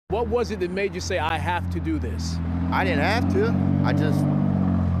What was it that made you say, I have to do this? I didn't have to.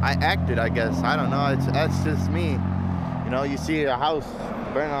 I acted, I guess. I don't know. That's just me. You know, you see a house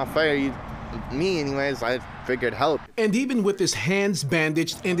burning on fire. Me, anyways, I figured help. And even with his hands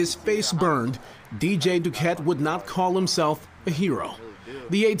bandaged and his face burned, DJ Duquette would not call himself a hero.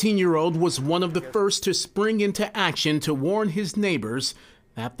 The 18-year-old was one of the first to spring into action to warn his neighbors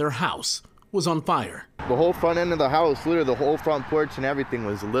that their house was on fire. The whole front end of the house, literally the whole front porch and everything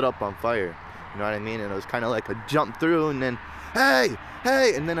was lit up on fire. You know what I mean? And it was kind of like a jump through and then, hey,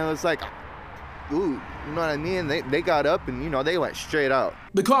 and then it was like, ooh, you know what I mean? They got up and, you know, they went straight out.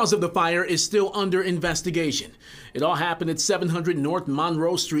 The cause of the fire is still under investigation. It all happened at 700 North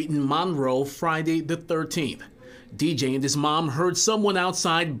Monroe Street in Monroe, Friday the 13th. DJ and his mom heard someone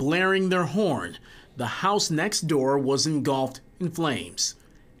outside blaring their horn. The house next door was engulfed in flames.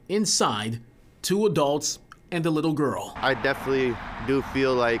 Inside, 2 adults and a little girl. I definitely do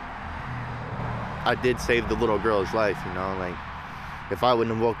feel like I did save the little girl's life, you know, like if I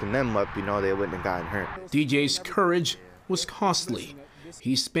wouldn't have woken them up, you know, they wouldn't have gotten hurt. DJ's courage was costly.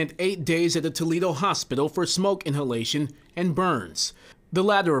 He spent 8 days at a Toledo hospital for smoke inhalation and burns, the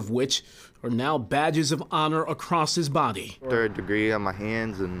latter of which are now badges of honor across his body. 3rd degree on my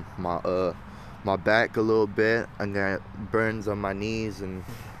hands and my back a little bit. I got burns on my knees and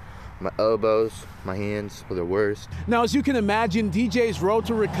my elbows, my hands were the worst. Now, as you can imagine, DJ's road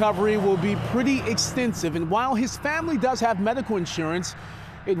to recovery will be pretty extensive, and while his family does have medical insurance,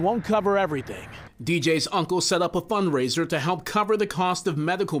 it won't cover everything. DJ's uncle set up a fundraiser to help cover the cost of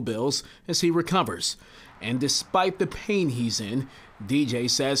medical bills as he recovers. And despite the pain he's in, DJ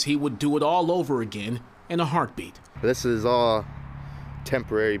says he would do it all over again in a heartbeat. This is all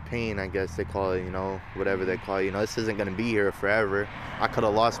temporary pain, I guess they call it, you know, whatever they call it. You know, this isn't going to be here forever. I could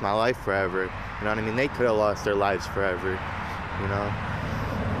have lost my life forever. You know what I mean? They could have lost their lives forever, you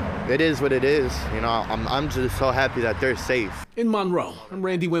know. It is what it is. You know, I'm just so happy that they're safe. In Monroe, I'm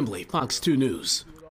Randy Wembley, Fox 2 News.